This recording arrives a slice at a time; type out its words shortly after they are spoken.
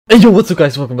Hey yo, what's up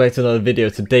guys, welcome back to another video.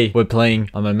 Today we're playing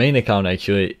on my main account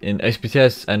actually in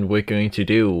SPTS, and we're going to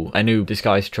do a new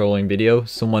disguise trolling video.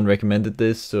 Someone recommended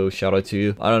this, so shout out to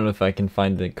you. I don't know if I can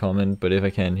find the comment, but if I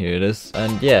can, here it is.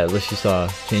 And yeah, let's just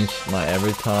change my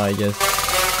avatar, I guess.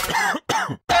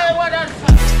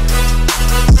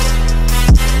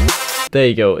 There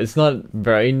you go. It's not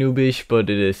very noobish, but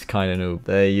it is kind of noob.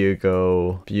 There you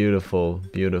go. Beautiful,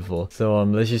 beautiful. So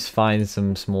let's just find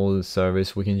some small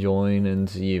service we can join and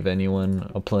see if anyone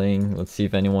are playing. Let's see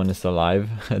if anyone is alive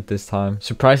at this time.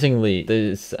 Surprisingly,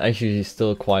 there's actually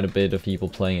still quite a bit of people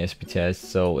playing SPTS,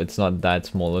 so it's not that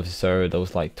small of a server. There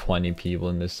was like 20 people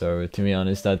in this server. To be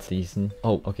honest, that's decent.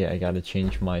 Oh, okay, I gotta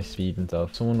change my speed and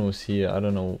stuff. Someone was here. I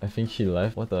don't know. I think she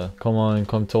left. What the? Come on,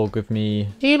 come talk with me.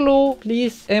 Hello,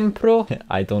 please, Empro.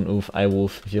 I don't oof, I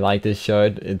wolf. If you like this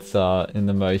shirt, it's in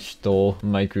the merch store,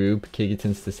 my group,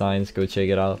 Keketin's Designs. Go check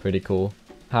it out. Pretty cool.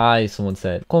 Hi, someone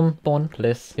said. Come on,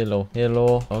 please. Hello.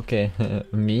 Hello. Okay.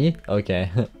 Me?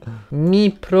 Okay. Me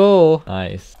pro.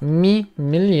 Nice. Me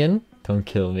million. Don't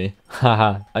kill me.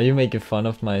 Haha. Are you making fun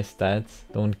of my stats?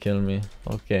 Don't kill me.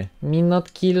 Okay. Me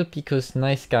not kill because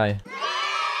nice guy.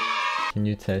 Can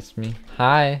you test me?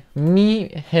 Hi.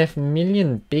 Me have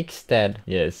million big stat.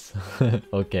 Yes.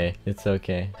 Okay. It's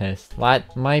okay. Test.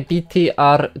 What? My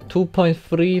BTR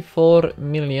 2.34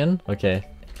 million. Okay.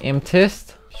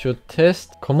 Test. Should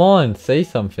test. Come on. Say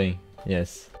something.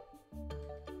 Yes.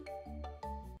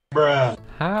 Bruh.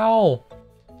 How?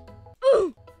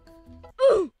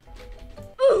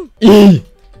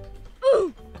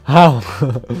 How?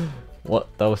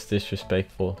 What? That was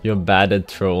disrespectful. You're bad at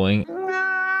trolling.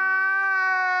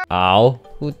 Ow.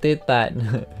 Who did that?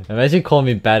 Imagine calling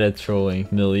me bad at trolling.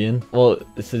 Million? Well,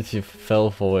 since you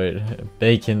fell for it.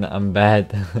 Bacon, I'm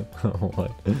bad.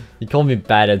 What? You called me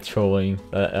bad at trolling.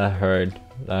 I heard.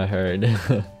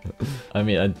 I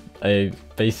mean, I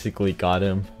basically got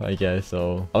him, I guess.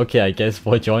 So, okay, I guess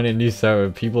we'll join a new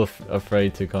server. People are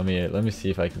afraid to come here. Let me see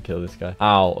if I can kill this guy.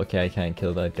 Ow. Okay, I can't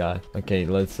kill that guy. Okay,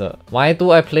 let's why do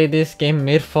I play this game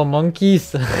made for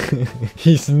monkeys?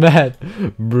 He's mad.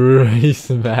 Bro, he's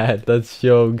mad. That's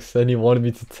jokes. And he wanted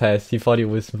me to test. He thought he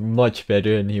was much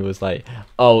better, and he was like,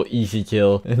 oh, easy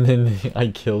kill. And then I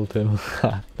killed him.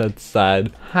 That's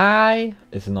sad. Hi.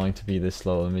 It's annoying to be this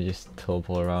slow. Let me just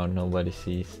teleport around. Nobody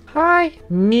sees. Hi.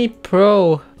 Me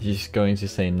pro. He's going to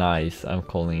say nice. I'm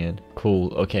calling it.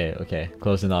 Cool. Okay, okay.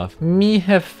 Close enough. Me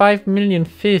have 5 million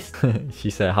fists. She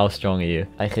said, how strong are you?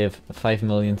 I have 5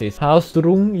 million fists. How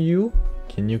strong you?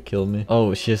 Can you kill me?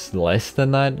 Oh, she's less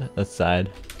than that? That's sad.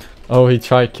 Oh, he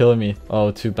tried killing me.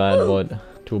 Oh, too bad. What?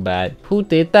 Too bad. Who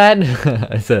did that?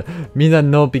 I said, me not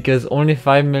know because only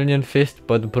 5 million fist,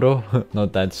 but bro,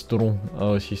 not that strong.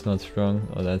 Oh, she's not strong.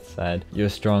 Oh, that's sad. You're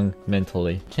strong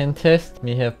mentally. Can test?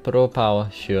 Me have pro power.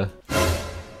 Sure.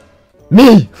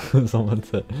 Me! Someone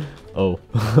said. Oh.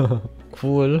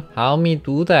 Cool. How me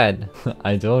do that?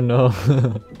 I don't know.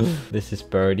 This is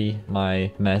Birdie, my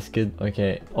mascot.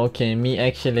 Okay. Okay, me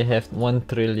actually have 1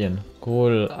 trillion.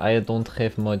 Cool. I don't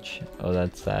have much. Oh,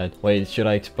 that's sad. Wait, should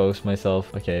I expose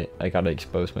myself? Okay, I gotta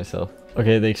expose myself.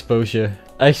 Okay, the exposure.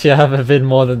 Actually, I have a bit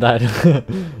more than that.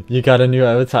 You got a new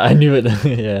avatar. I knew it.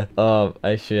 Yeah.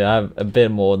 Actually, I have a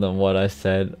bit more than what I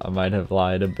said. I might have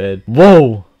lied a bit.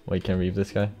 Whoa! Wait, can I reap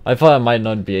this guy? I thought I might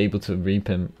not be able to reap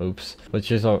him. Oops. But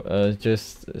just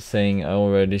saying, I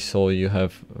already saw you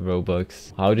have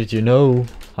Robux. How did you know?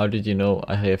 How did you know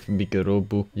I have bigger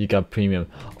Robux? You got premium.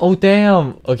 Oh,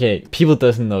 damn. Okay, people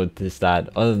doesn't notice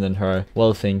that other than her.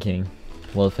 Well thinking.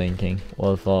 Well thinking.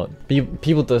 Well thought.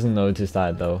 People doesn't notice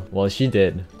that though. Well, she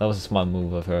did. That was a smart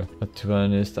move of her. But to be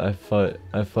honest, I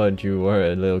thought you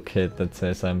were a little kid that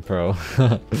says I'm pro.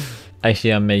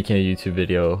 Actually, I'm making a YouTube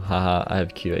video. Haha, I have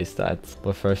QA stats.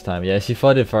 But first time. Yeah, she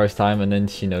thought it first time, and then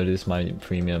she noticed my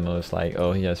premium. I was like,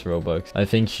 oh, he has Robux. I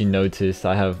think she noticed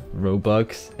I have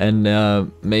Robux.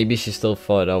 And maybe she still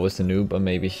thought I was a noob, or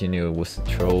maybe she knew it was a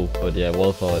troll. But yeah,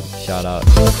 well thought. Shout out.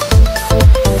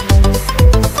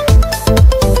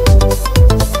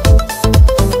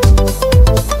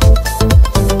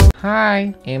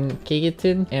 Hi, I'm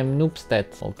Keketin. I'm Noob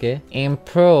stats. Okay. I'm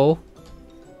pro.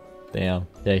 Damn,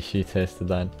 they actually tested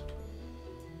that.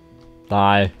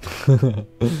 Die.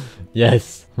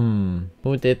 Yes.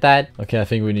 Who did that? Okay, I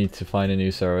think we need to find a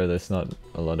new server. There's not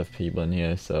a lot of people in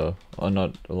here, so... Or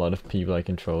not a lot of people I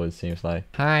control, it seems like.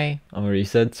 Hi. I'm a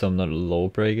reset, so I'm not a low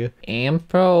breaker. I'm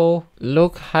pro.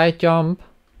 Look, high jump.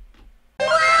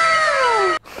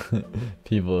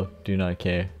 People do not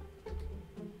care.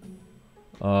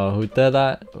 Who did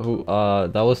that? Who?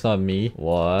 That was not me.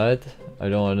 What? I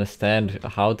don't understand.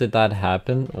 How did that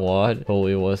happen? What? Oh,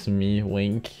 it was me.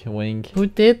 Wink, wink. Who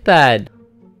did that?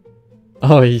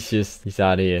 Oh, he's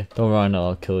out of here. Don't run,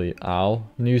 I'll kill you. Ow.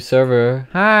 New server.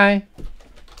 Hi.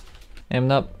 I'm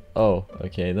not. Oh,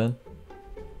 okay then.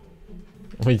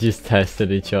 We just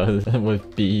tested each other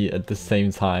with B at the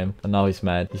same time. And now he's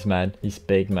mad. He's mad. He's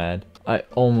big mad. I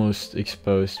almost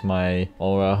exposed my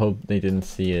aura. I hope they didn't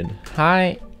see it.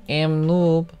 Hi, I'm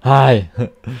Noob. Hi.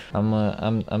 I'm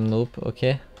Noob,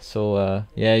 okay? So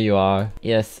yeah, you are.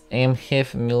 Yes, I'm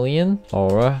half a million.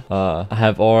 Aura. I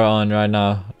have aura on right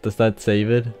now. Does that save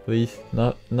it? Please?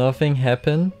 No, nothing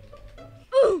happened.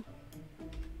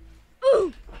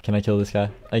 Can I kill this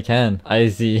guy? I can. I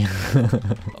see.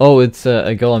 Oh, it's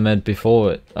a girl I met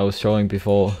before. I was showing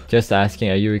before. Just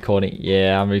asking, are you recording?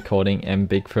 Yeah, I'm recording. I'm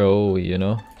Big Pro, you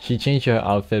know. She changed her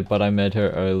outfit, but I met her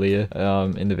earlier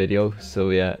in the video. So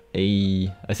yeah,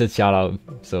 I said shout out.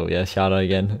 So yeah, shout out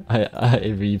again. I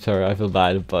reaped her. I feel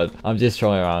bad, but I'm just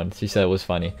showing around. She said it was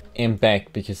funny. I'm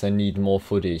back because I need more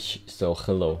footage. So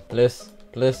hello. Please,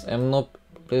 I'm not.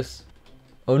 Please.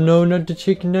 Oh no, not the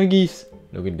chicken nuggies.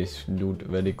 Look at this dude,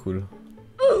 very cool.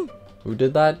 Who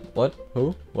did that? What?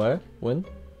 Who? Where? When?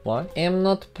 Why? I'm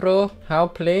not pro. How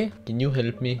play? Can you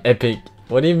help me? Epic.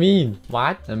 What do you mean?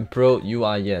 What? I'm pro, you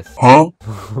are yes. Huh?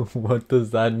 What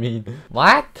does that mean?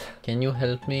 What? Can you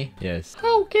help me? Yes.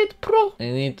 How get pro?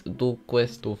 I need to do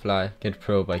quest to fly. Get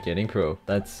pro by getting pro.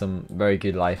 That's some very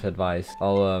good life advice.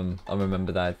 I'll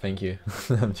remember that. Thank you.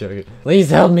 I'm joking. Please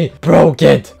help me. Pro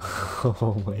get.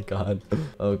 Oh my god.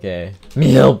 Okay.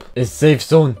 Me help. It's safe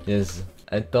zone. Yes.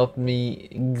 Adopt me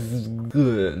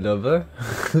lover.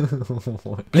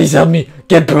 Please help me.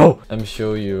 Get pro. I'm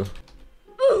show you.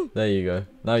 There you go.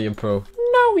 Now you're pro.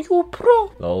 Now you're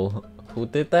pro. Lol. Who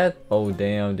did that? Oh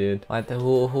damn, dude. What?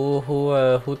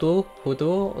 Who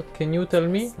do? Can you tell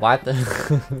me? What? Yo,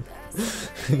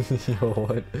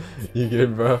 what? You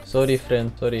good, bro? Sorry,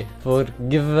 friend. Sorry.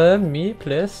 Forgive me,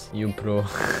 please. You pro.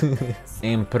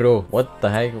 I'm pro. What the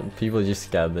heck? People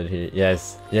just gathered here.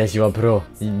 Yes. Yes, you are pro.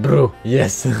 Bro.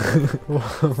 Yes.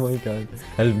 Oh my god.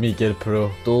 Help me get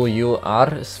pro. Do you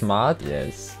are smart?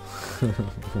 Yes.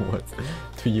 What?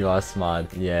 You are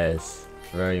smart. Yes.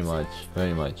 Very much.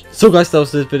 Very much. So guys, that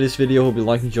was it for this video. Hope you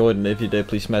liked and enjoyed, and if you did,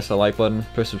 please smash the like button,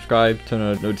 press subscribe, turn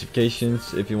on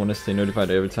notifications if you want to stay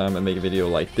notified every time I make a video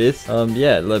like this.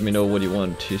 Yeah, let me know what you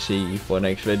want to see for the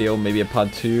next video. Maybe a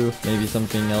part 2, maybe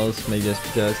something else, maybe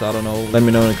SPTS, I don't know. Let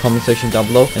me know in the comment section down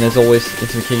below. And as always,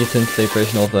 it's Keketin, stay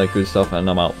fresh and all that good stuff, and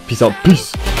I'm out. Peace out.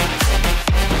 Peace.